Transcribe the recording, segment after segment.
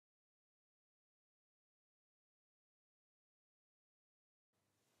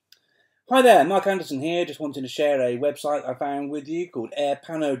Hi there, Mark Anderson here. Just wanted to share a website I found with you called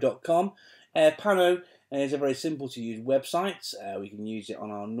airpano.com. Airpano is a very simple to use website. We can use it on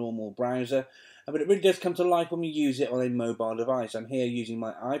our normal browser, but it really does come to life when we use it on a mobile device. I'm here using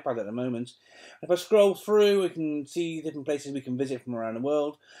my iPad at the moment. If I scroll through, we can see different places we can visit from around the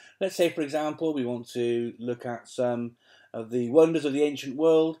world. Let's say, for example, we want to look at some of the wonders of the ancient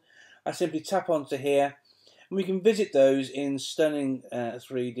world. I simply tap onto here. And we can visit those in stunning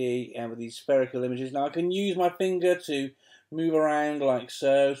 3D with these spherical images. Now I can use my finger to move around like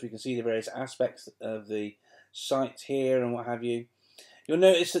so we can see the various aspects of the site here and what have you. You'll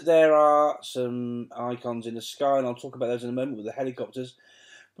notice that there are some icons in the sky, and I'll talk about those in a moment with the helicopters.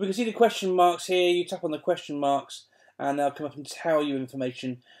 But we can see the question marks here. You tap on the question marks and they'll come up and tell you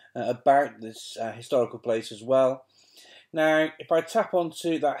information about this historical place as well. Now if I tap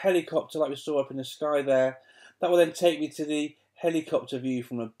onto that helicopter like we saw up in the sky there, that will then take me to the helicopter view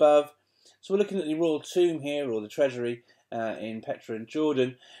from above. So we're looking at the Royal Tomb here, or the Treasury in Petra in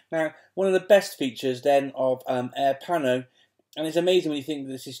Jordan. Now, one of the best features then of Airpano, and it's amazing when you think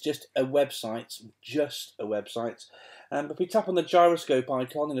this is just a website, but if we tap on the gyroscope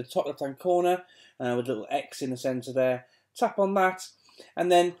icon in the top left-hand corner, with a little X in the centre there, tap on that,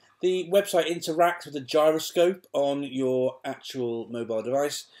 and then the website interacts with the gyroscope on your actual mobile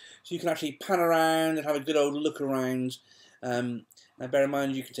device. So you can actually pan around and have a good old look around. Now bear in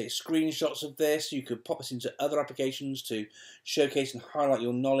mind you can take screenshots of this. You could pop this into other applications to showcase and highlight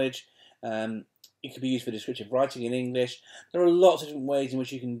your knowledge. It could be used for descriptive writing in English. There are lots of different ways in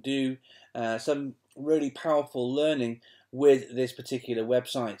which you can do some really powerful learning with this particular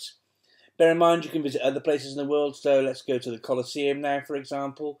website. Bear in mind you can visit other places in the world, so let's go to the Colosseum now, for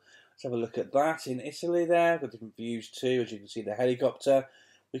example. Let's have a look at that in Italy there. We've got different views too, as you can see the helicopter.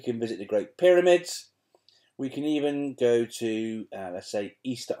 We can visit the Great Pyramids. We can even go to, let's say,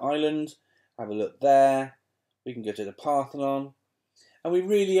 Easter Island. Have a look there. We can go to the Parthenon. And we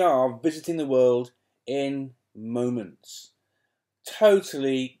really are visiting the world in moments.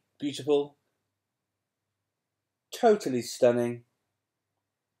 Totally beautiful. Totally stunning.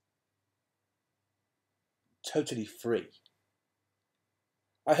 Totally free.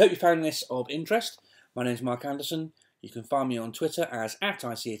 I hope you found this of interest. My name is Mark Anderson. You can find me on Twitter as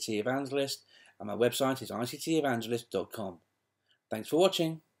 @ICT Evangelist, and my website is ictevangelist.com. Thanks for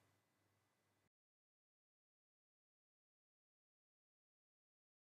watching.